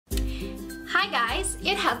Hi guys,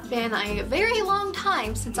 it has been a very long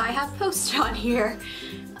time since I have posted on here.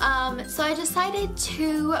 So I decided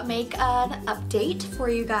to make an update for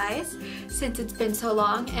you guys since it's been so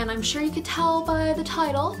long, and I'm sure you could tell by the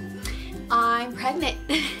title, I'm pregnant.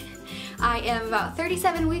 I am about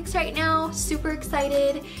 37 weeks right now, super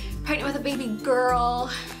excited, pregnant with a baby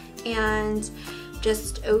girl, and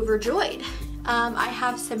just overjoyed. I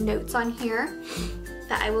have some notes on here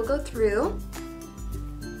that I will go through.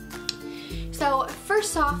 So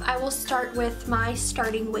first off, I will start with my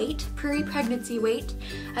starting weight, pre-pregnancy weight.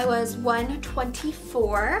 I was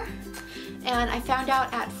 124, and I found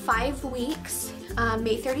out at 5 weeks,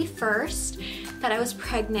 May 31st, that I was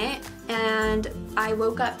pregnant, and I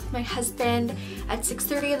woke up my husband at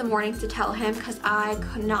 6:30 in the morning to tell him because I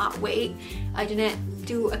could not wait. I didn't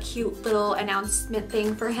do a cute little announcement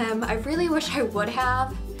thing for him. I really wish I would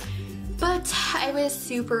have, but I was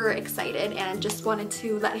super excited and just wanted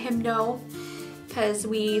to let him know because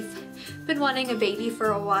we've been wanting a baby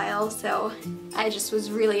for a while, so I just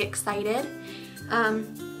was really excited.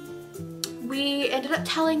 We ended up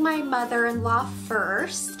telling my mother-in-law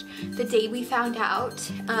first, the day we found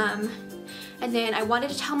out, and then I wanted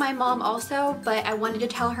to tell my mom also, but I wanted to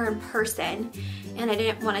tell her in person, and I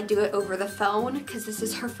didn't want to do it over the phone because this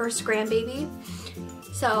is her first grandbaby.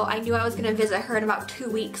 So I knew I was gonna visit her in about 2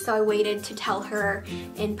 weeks, so I waited to tell her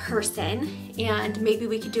in person, and maybe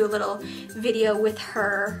we could do a little video with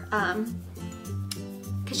her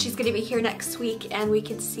because she's gonna be here next week and we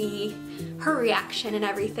could see her reaction and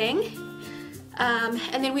everything.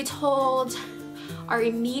 And then we told our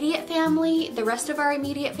immediate family, the rest of our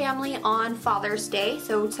immediate family, on Father's Day,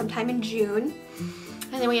 so sometime in June.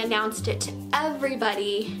 And then we announced it to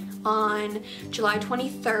everybody on July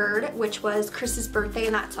 23rd, which was Chris's birthday,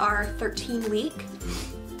 and that's our 13 week.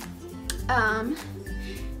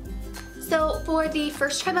 So for the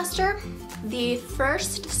first trimester, the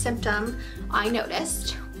first symptom I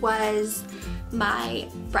noticed was my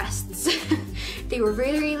breasts. They were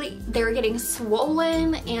they were getting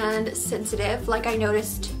swollen and sensitive, like I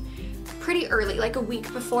noticed pretty early, like a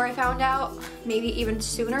week before I found out, maybe even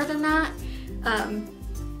sooner than that.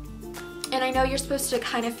 And I know you're supposed to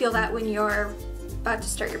kind of feel that when you're about to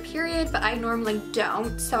start your period, but I normally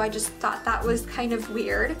don't, so I just thought that was kind of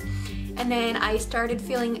weird. And then I started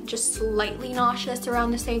feeling just slightly nauseous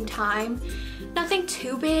around the same time. Nothing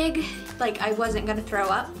too big, like I wasn't gonna throw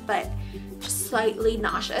up, but just slightly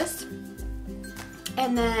nauseous.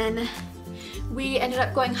 And then we ended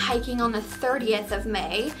up going hiking on the 30th of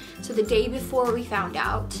May, so the day before we found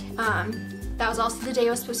out. That was also the day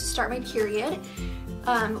I was supposed to start my period.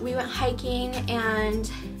 We went hiking, and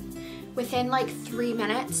within like 3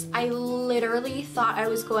 minutes, I literally thought I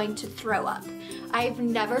was going to throw up. I've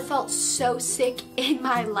never felt so sick in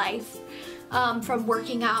my life from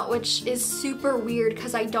working out, which is super weird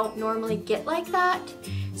because I don't normally get like that.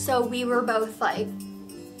 So we were both like,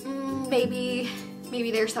 maybe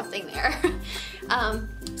there's something there.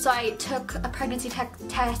 So I took a pregnancy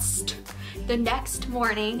test the next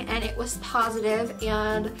morning, and it was positive,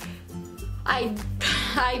 and I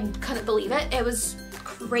couldn't believe it. It was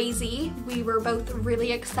crazy. We were both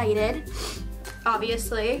really excited,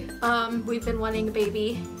 obviously. We've been wanting a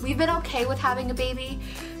baby. We've been okay with having a baby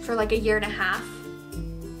for like 1.5 years.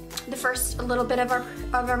 The first little bit of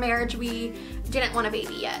our marriage, we didn't want a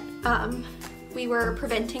baby yet. We were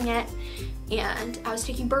preventing it, and I was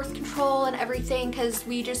taking birth control and everything because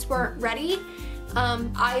we just weren't ready.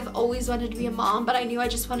 I've always wanted to be a mom, but I knew I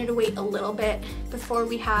just wanted to wait a little bit before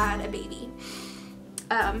we had a baby.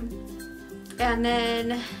 And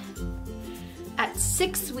then at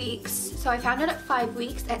 6 weeks, so I found out at 5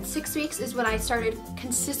 weeks, at 6 weeks is when I started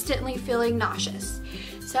consistently feeling nauseous.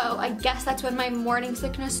 So I guess that's when my morning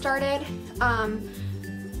sickness started.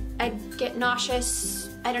 I'd get nauseous,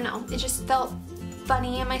 I don't know, it just felt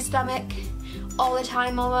funny in my stomach all the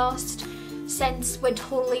time almost. Sense would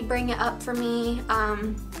totally bring it up for me.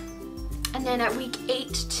 And then at week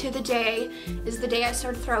 8 to the day is the day I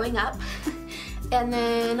started throwing up. And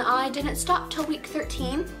then I didn't stop till week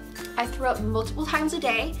 13. I threw up multiple times a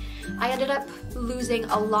day. I ended up losing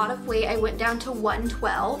a lot of weight. I went down to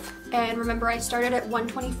 112, and remember I started at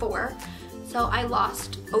 124. So I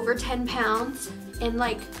lost over 10 pounds in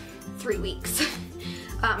like 3 weeks.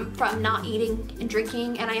 From not eating and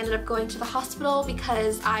drinking, and I ended up going to the hospital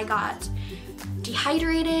because I got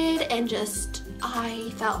dehydrated and just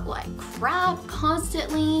I felt like crap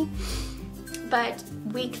constantly. But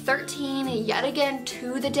week 13, yet again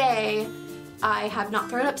to the day, I have not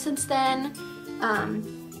thrown up since then.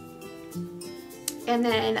 And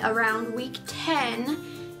then around week 10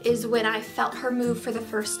 is when I felt her move for the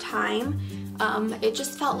first time. It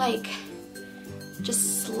just felt like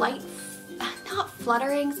just slight, not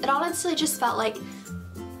flutterings. It honestly just felt like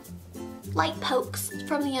light pokes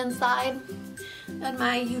from the inside in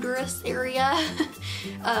my uterus area.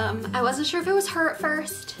 I wasn't sure if it was her at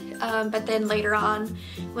first, but then later on,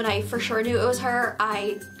 when I for sure knew it was her,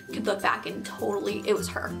 I could look back and totally, it was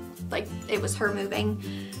her. Like, it was her moving.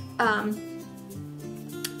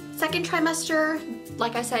 Second trimester,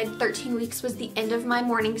 like I said, 13 weeks was the end of my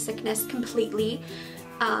morning sickness completely.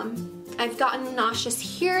 I've gotten nauseous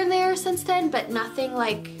here and there since then, but nothing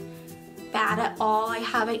like bad at all. I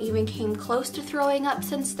haven't even came close to throwing up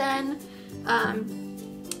since then.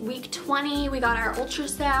 Week 20, we got our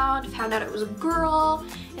ultrasound, found out it was a girl,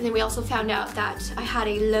 and then we also found out that I had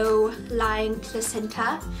a low-lying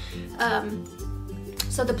placenta.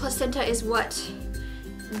 So the placenta is what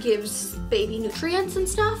gives baby nutrients and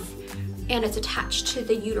stuff, and it's attached to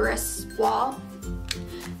the uterus wall,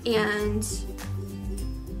 and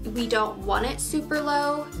we don't want it super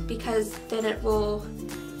low because then it will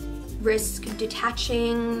risk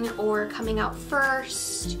detaching or coming out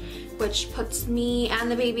first, which puts me and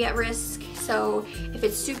the baby at risk. So if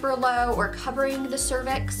it's super low or covering the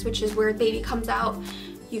cervix, which is where the baby comes out,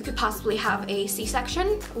 you could possibly have a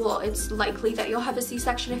C-section. Well, it's likely that you'll have a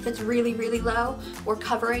C-section if it's really, really low or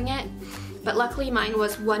covering it. But luckily mine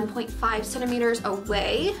was 1.5 centimeters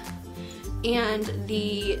away, and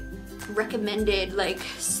the recommended like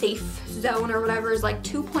safe zone or whatever is like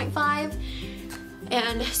 2.5.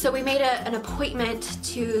 And so we made an appointment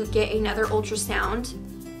to get another ultrasound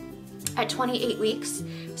at 28 weeks.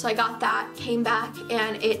 So I got that, came back,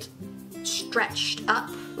 and it stretched up,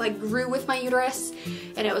 like grew with my uterus,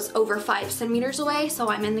 and it was over 5 centimeters away, so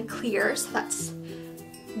I'm in the clear, so that's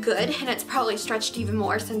good, and it's probably stretched even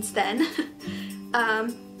more since then.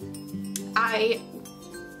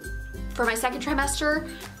 For my second trimester,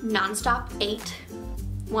 nonstop ate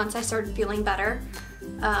once I started feeling better.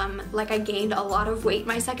 Like I gained a lot of weight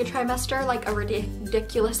my second trimester, like a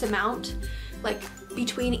ridiculous amount. Like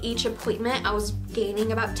between each appointment, I was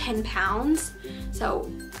gaining about 10 pounds.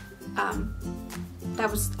 So that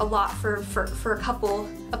was a lot for a couple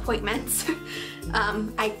appointments.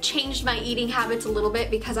 I changed my eating habits a little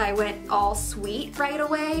bit because I went all sweet right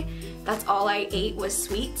away. That's all I ate was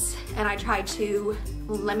sweets, and I tried to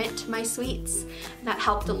limit my sweets. And that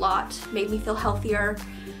helped a lot, made me feel healthier,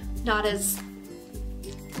 not as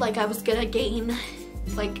like I was gonna gain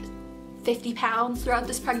like 50 pounds throughout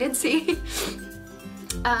this pregnancy.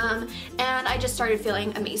 And I just started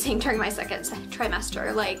feeling amazing during my second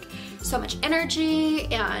trimester, like so much energy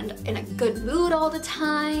and in a good mood all the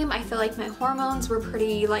time. I feel like my hormones were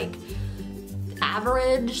pretty like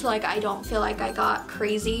average, like I don't feel like I got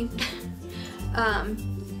crazy.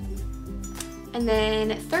 And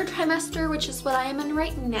then third trimester, which is what I am in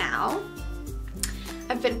right now,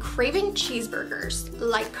 I've been craving cheeseburgers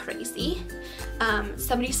like crazy.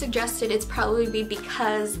 Somebody suggested it's probably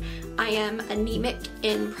because I am anemic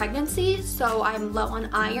in pregnancy, so I'm low on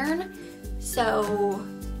iron. So,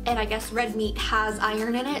 and I guess red meat has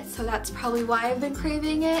iron in it, so that's probably why I've been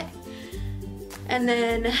craving it. And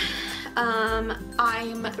then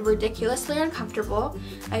I'm ridiculously uncomfortable.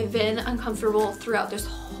 I've been uncomfortable throughout this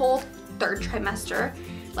whole third trimester.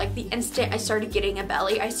 Like the instant I started getting a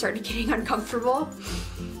belly, I started getting uncomfortable.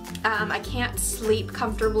 I can't sleep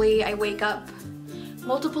comfortably. I wake up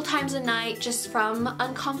multiple times a night just from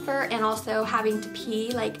uncomfort, and also having to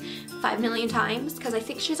pee like 5 million times because I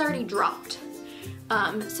think she's already dropped.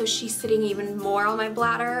 So she's sitting even more on my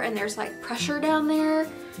bladder, and there's like pressure down there.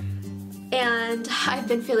 And I've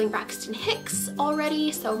been feeling Braxton Hicks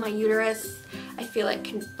already, so my uterus I feel like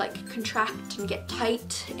can like contract and get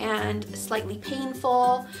tight and slightly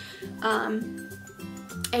painful.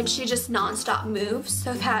 And she just non-stop moves,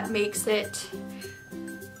 so that makes it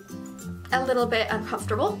a little bit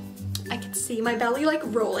uncomfortable. I can see my belly like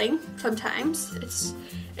rolling sometimes.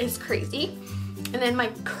 It's crazy. And then my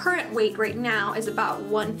current weight right now is about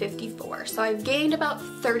 154. So I've gained about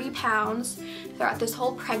 30 pounds throughout this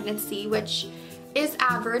whole pregnancy, which is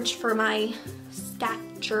average for my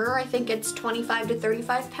stature. I think it's 25 to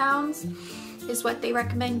 35 pounds is what they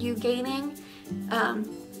recommend you gaining.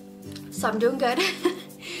 So I'm doing good.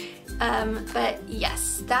 But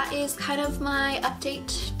yes, that is kind of my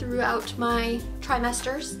update throughout my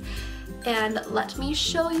trimesters. And let me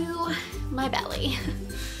show you my belly.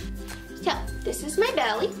 So this is my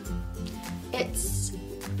belly. It's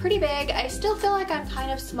pretty big. I still feel like I'm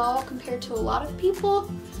kind of small compared to a lot of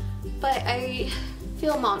people, but I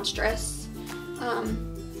feel monstrous. I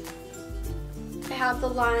have the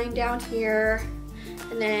line down here,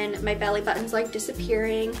 and then my belly button's like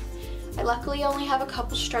disappearing. I luckily only have a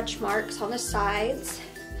couple stretch marks on the sides.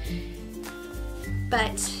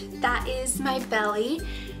 but that is my belly,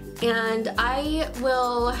 and I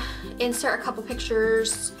will insert a couple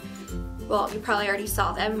pictures, well, you probably already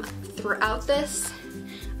saw them throughout this,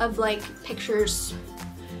 of like pictures,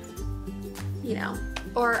 you know,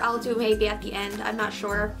 or I'll do maybe at the end, I'm not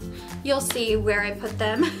sure. You'll see where I put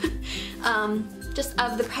them. Just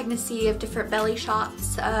of the pregnancy, of different belly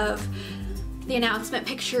shots, of the announcement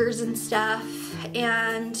pictures and stuff,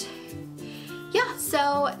 and yeah,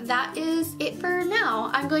 so that is it for now.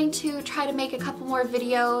 I'm going to try to make a couple more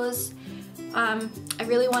videos. I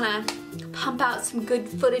really want to pump out some good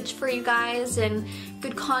footage for you guys and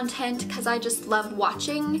good content, because I just love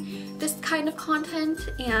watching this kind of content,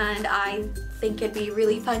 and I think it'd be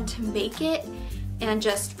really fun to make it and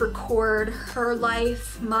just record her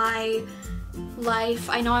life, my life.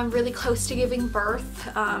 I know I'm really close to giving birth,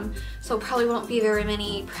 so probably won't be very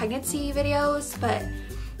many pregnancy videos, but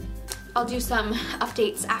I'll do some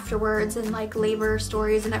updates afterwards and like labor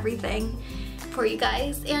stories and everything for you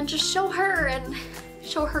guys, and just show her and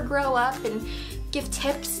show her grow up and give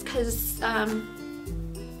tips, because I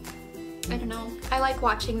don't know, I like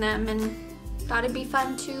watching them and thought it'd be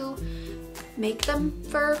fun to make them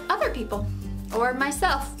for other people or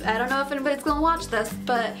myself. I don't know if anybody's gonna watch this,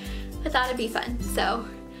 but I thought it'd be fun. So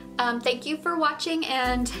thank you for watching,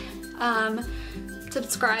 and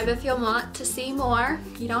subscribe if you want to see more.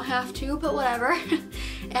 You don't have to, but whatever.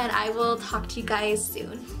 And I will talk to you guys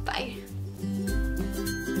soon. Bye.